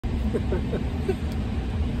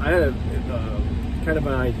I had a kind of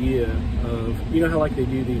an idea of, you know how like they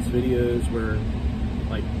do these videos where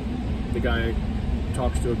like the guy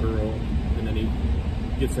talks to a girl and then he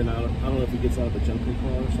gets in out of, I don't know if he gets out of a junker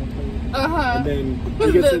car or something. And then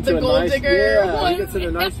he gets into a nice, he gets in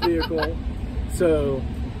a nice vehicle. So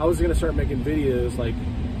I was gonna start making videos like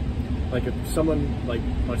if someone like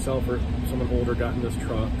myself or someone older got in this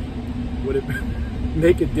truck, would it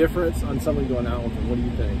make a difference on someone going out with them? What do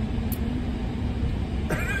you think?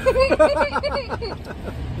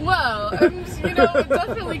 Well, you know, it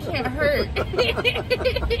definitely can't hurt.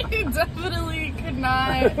 It definitely could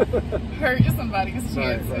not hurt somebody's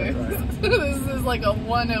chances. Right. This is like a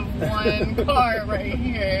one-of-one car right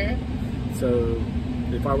here. So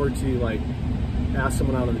if I were to like ask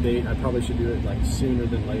someone out on a date, I probably should do it like sooner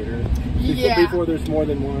than later. Before there's more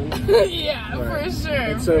than one. Yeah, right. For sure.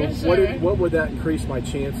 And so for sure. what would that increase my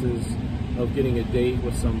chances of getting a date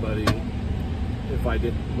with somebody if I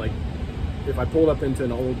did, like, if I pulled up into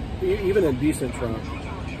an old, even a decent truck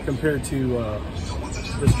compared to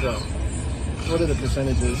this truck? What are the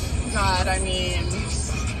percentages? God, I mean,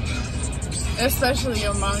 especially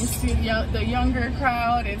amongst the younger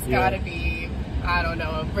crowd, it's got to be, I don't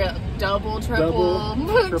know, double,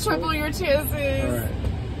 triple your chances. All right.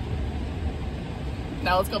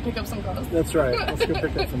 Now let's go pick up some girls. That's right. Let's go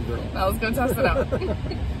pick up some girls. Now let's go test it out.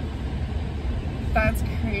 That's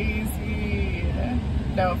crazy.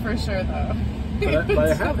 No, for sure though. But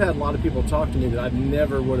I have had a lot of people talk to me that I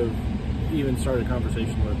never would have even started a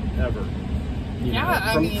conversation with ever. You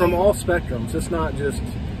know, from all spectrums. It's not just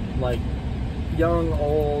like young,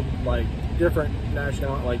 old, like different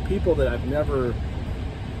nationality, like people that I've never,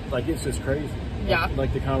 like it's just crazy. Yeah.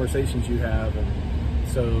 Like the conversations you have, and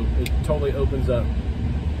so it totally opens up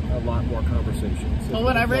a lot more conversations. Well,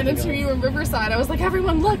 when I ran into you in Riverside, I was like,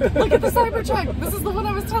 everyone, look at the Cybertruck. This is the one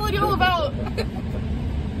I was telling you all about.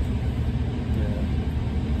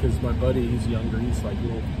 Because my buddy, he's younger, he's like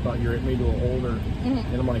about your age, maybe a little older,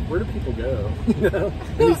 and I'm like, where do people go? You know?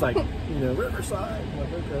 And he's like, you know, Riverside. I'm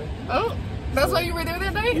like, okay. Oh, that's why you were there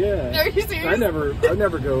that night? Yeah. Are you serious? I never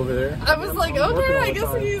go over there. I was like, okay, I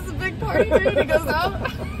guess he's a big party dude. He goes out.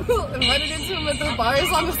 Invited into him at the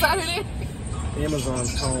bars on a Saturday.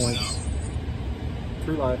 Amazon's calling.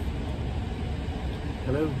 True life.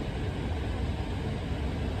 Hello.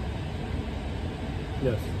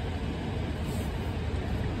 Yes.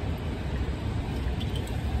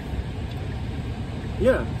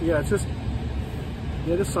 Yeah, it's just,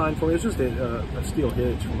 just sign for me. It's just a steel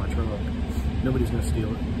hitch for my truck. Nobody's gonna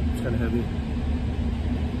steal it. It's kind of heavy.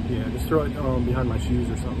 Yeah, just throw it behind my shoes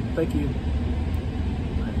or something. Thank you.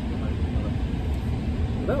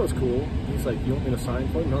 That was cool. He's like, you want me to sign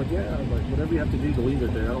for it? And I'm like, yeah. I'm like, whatever you have to do to leave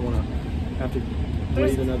it there. I don't want to have to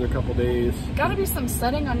wait another couple days. Gotta be some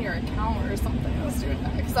setting on your account or something that's doing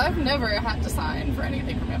that. Because I've never had to sign for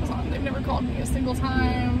anything from Amazon. They've never called me a single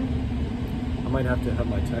time. Yeah. I might have to have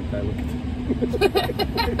my tech guy look at it.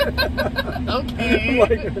 Okay.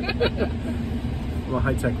 I'm a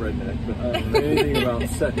high-tech redneck, but I don't know anything about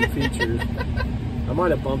setting features. I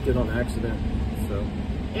might have bumped it on accident, so.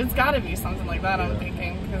 It's got to be something like that, I'm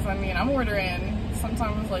thinking. Because, I mean, I'm ordering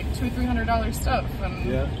sometimes like $200-300 stuff, and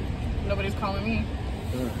nobody's calling me.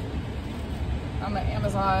 I'm an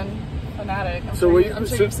Amazon fanatic. I'm sure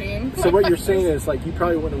you've seen. So what you're saying is, like, you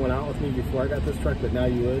probably wouldn't have went out with me before I got this truck, but now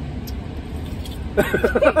you would? Let's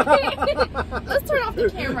turn off the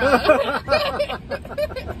camera.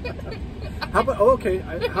 How about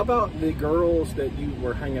how about the girls that you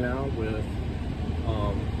were hanging out with?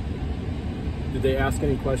 Did they ask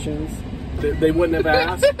any questions they wouldn't have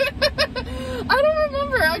asked? I don't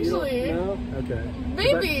remember actually. No? Okay.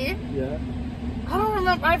 Maybe. Yeah. I don't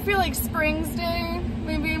remember. I feel like Springs Day.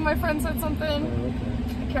 Maybe my friend said something. Oh, okay.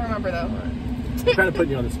 I can't remember though. All right. I'm kind of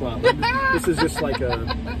putting you on the spot. This is just like a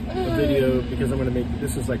video because I'm going to make,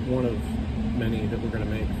 this is like one of many that we're going to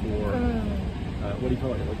make for, what do you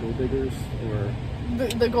call it, like gold diggers? Or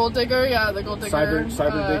the gold digger, yeah, the gold digger.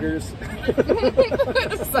 Cyber diggers?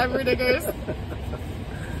 Cyber diggers.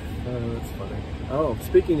 Oh, that's funny. Oh,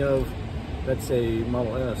 speaking of, that's a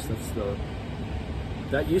Model S,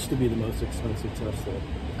 that used to be the most expensive Tesla.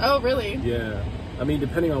 Oh, really? Yeah. I mean,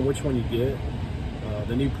 depending on which one you get,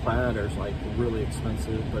 the new Plaid is like really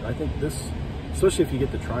expensive, but I think this, especially if you get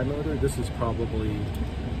the tri-motor, this is probably,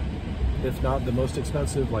 if not the most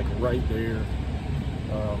expensive, like right there,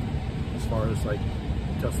 as far as like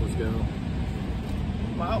Teslas go.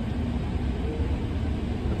 Wow.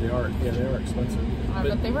 But they are expensive. I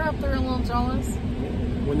bet they were up there a little jealous.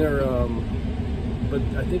 When they're, but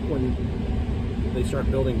I think when they start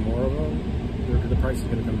building more of them, the price is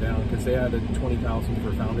going to come down because they added 20,000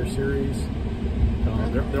 for Founder Series.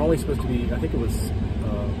 They're only supposed to be, I think it was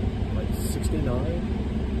like 69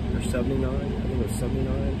 or 79. I think it was 79,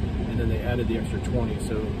 and then they added the extra 20.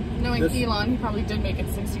 So knowing Elon, he probably did make it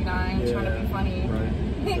 69, trying to be funny. Right.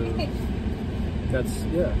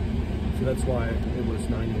 So So that's why it was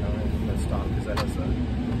 99 in that stock, because that has a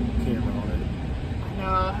camera on it. I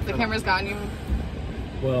know. Have the cameras gotten you?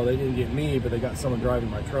 Well, they didn't get me, but they got someone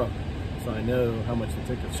driving my truck. So I know how much the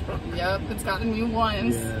tickets are. Yep, it's gotten me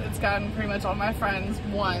once. Yeah. It's gotten pretty much all my friends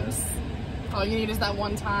once. Yeah. All you need is that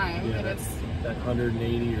one time, and it's that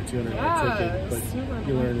 180 or 200 ticket, but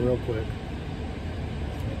you learn real quick.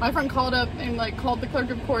 My friend called up and like called the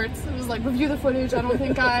clerk of courts. It was like, review the footage. I don't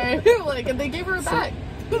think I like, and they gave her it back.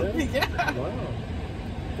 Yeah. Wow.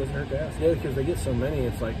 Doesn't hurt to ask. Yeah, because they get so many.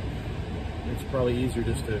 It's like it's probably easier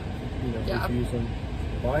just to refuse them.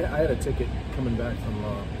 Well, I had a ticket coming back from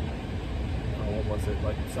what was it,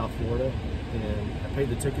 like South Florida, and I paid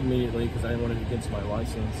the ticket immediately because I didn't want it against my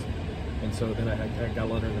license. And so then I got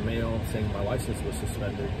a letter in the mail saying my license was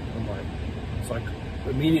suspended. I'm like, so I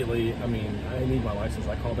immediately, I mean, I need my license.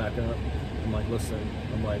 I call back up. I'm like, listen,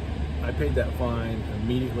 I'm like, I paid that fine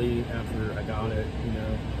immediately after I got it, And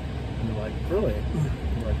they're like, really?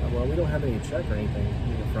 I'm like, well, we don't have any check or anything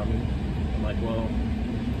from you. I'm like, well,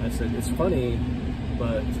 I said, it's funny,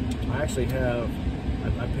 but I actually have,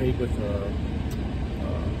 I paid with a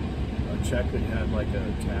check that had like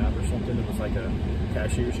a tab or something. It was like a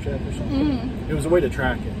cashier's check or something. It was a way to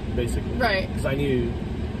track it, basically. Right. Because I knew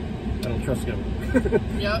I don't trust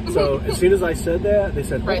government. Yep. So as soon as I said that, they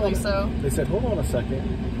said, rightly so. They said, hold on a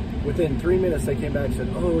second. Within 3 minutes, they came back and said,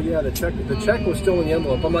 oh yeah, the check was still in the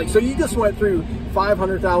envelope. I'm like, so you just went through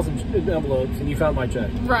 500,000 envelopes and you found my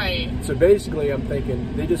check. Right. So basically, I'm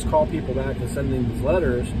thinking they just call people back and send them these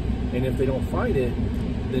letters, and if they don't fight it,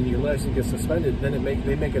 then your license gets suspended. Then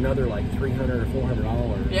they make another like $300 or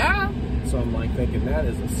 $400. Yeah. So I'm like thinking that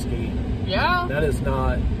is a scam. Yeah. That is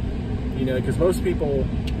not, because most people,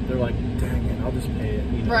 they're like, dang it, I'll just pay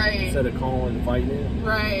it, right, instead of calling and fighting it.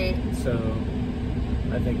 Right. So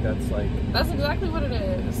I think that's exactly what it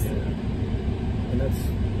is. Yeah. And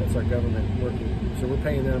that's our government working. So we're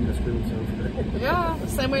paying them to screw us over. Yeah.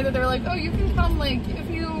 Same way that they're like, oh, you can come, like, if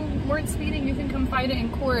you weren't speeding, you can come fight it in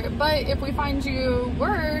court. But if we find you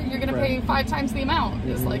were, you're going to pay 5 times the amount.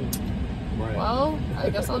 It's like, well, I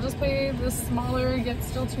guess I'll just pay the smaller, yet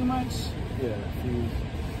still too much. Yeah.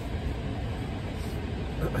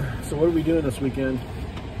 So what are we doing this weekend?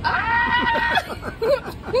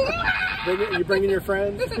 You bringing your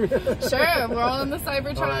friends? Sure, we're all in the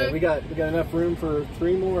CYBERTRUCK. All right, we got enough room for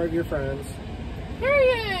 3 more of your friends.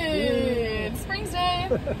 Period. Springs Day.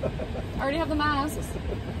 Already have the masks.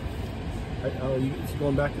 Oh, you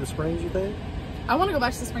going back to the Springs, you think? I want to go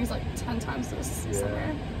back to the Springs like 10 times this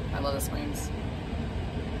summer. I love the Springs.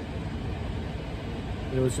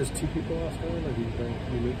 It was just 2 people last time, or did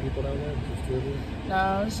you meet people down there? Just 2 of you?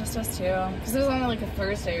 No, it was just us 2. Because it was on like a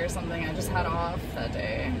Thursday or something. I just had off that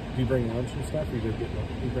day. Do you bring lunch and stuff? Or you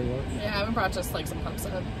bring lunch? Yeah, we brought just like some Pub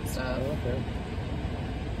Sub stuff. Oh, okay.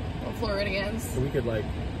 Little Floridians. So we could like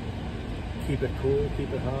keep it cool,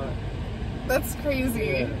 keep it hot. That's crazy.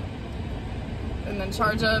 Yeah. And then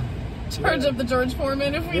charge up the George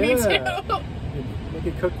Foreman if we need to. We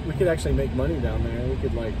could cook. We could actually make money down there. We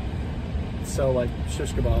could like sell like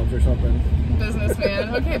shish kebabs or something.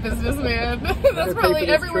 Businessman. Okay, businessman. That's probably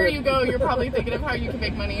everywhere you go, you're probably thinking of how you can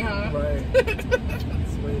make money, huh? Right. That's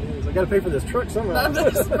the way it is. I gotta pay for this truck somehow.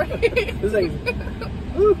 That's right. This ain't.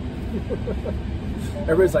 Woo.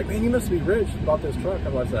 Everybody's like, man, you must be rich. You bought this truck.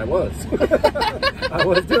 I said, I was. I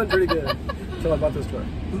was doing pretty good until I bought this truck.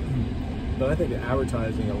 But I think the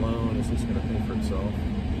advertising alone is just gonna pay for itself.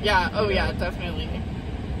 Yeah. Oh yeah, definitely.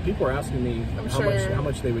 People are asking me how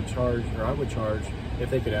much they would charge, or I would charge, if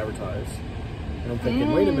they could advertise. And I'm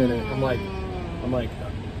thinking, wait a minute. I'm like, my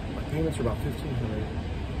payments are about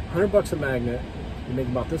 $1,500. $100 a magnet. You make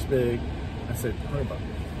about this big. I said $100.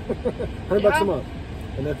 $100 a month.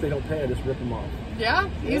 And if they don't pay, I just rip them off. Yeah,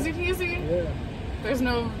 easy peasy. Yeah. There's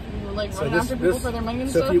no like running after people for their money and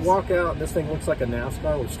stuff. So if you walk out, this thing looks like a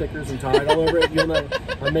NASCAR with stickers and Tide all over it. You'll know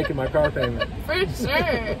I'm making my car payment. For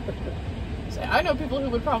sure. I know people who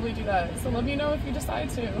would probably do that, so let me know if you decide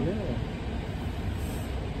to. Yeah.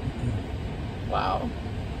 Wow.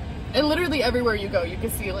 And literally everywhere you go, you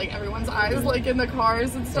can see like everyone's eyes, like in the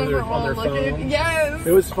cars and stuff, are all looking. Phones. Yes.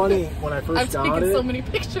 It was funny when I first got it. I've taken so many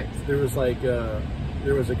pictures. There was like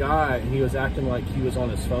there was a guy, and he was acting like he was on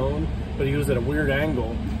his phone, but he was at a weird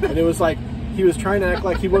angle, and it was like he was trying to act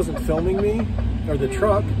like he wasn't filming me or the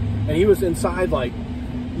truck, and he was inside like,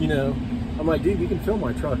 I'm like, dude, you can film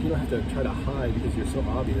my truck. You don't have to try to hide because you're so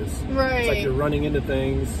obvious. Right. It's like you're running into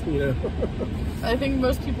things, you know. I think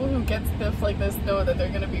most people who get stuff like this know that they're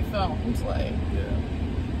going to be filmed. Like, yeah.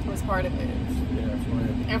 That's part of it. Yeah, that's right.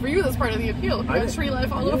 And for you, that's part of the appeal. You got tree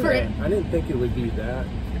life all over it. I didn't think it would be that.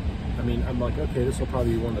 I mean, I'm like, okay, this will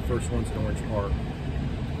probably be one of the first ones in Orange Park.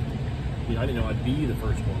 You know, I didn't know I'd be the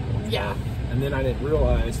first one in Orange Park. And then I didn't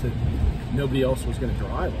realize that nobody else was going to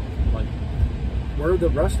drive them. Like, where are the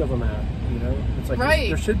rest of them at? You know, it's like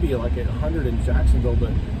there should be like 100 in Jacksonville,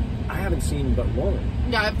 but I haven't seen but one.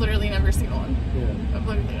 Yeah, I've literally never seen one. Yeah, I've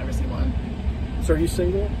literally never seen one. So are you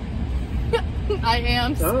single? I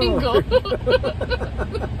am single.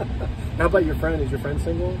 How about your friend? Is your friend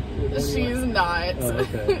single? She's not. Oh,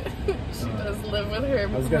 okay. She does live with her. I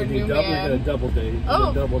was going to do double date.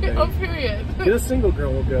 Oh, double date. Oh, period. Get a single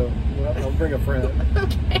girl. We'll go. Well, I'll bring a friend.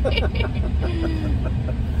 Okay.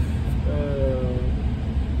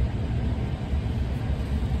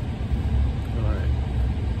 All right.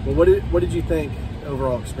 Well, what did you think?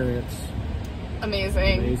 Overall experience?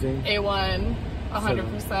 Amazing. Amazing. A1.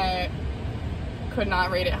 100%. Could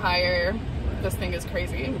not rate it higher. This thing is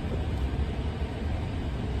crazy.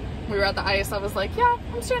 We were at the ice. I was like, yeah,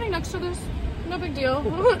 I'm standing next to this. No big deal.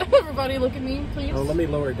 Everybody look at me, please. Oh, let me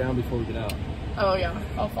lower it down before we get out. Oh, yeah.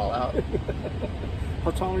 I'll fall out.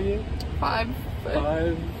 How tall are you? 5 foot.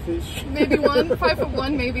 5-ish? Maybe 1.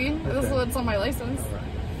 5'1", maybe. Okay. That's what's on my license. All right.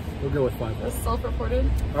 We'll go with 5. It's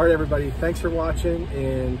self-reported. All right, everybody. Thanks for watching,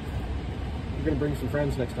 and you're going to bring some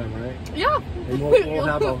friends next time, right? Yeah. And we'll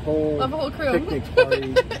have a whole crew. Picnic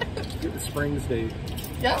party. Get the Springs date.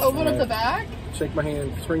 Yeah, open up the back. Shake my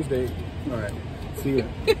hand. Springs date. All right. See you.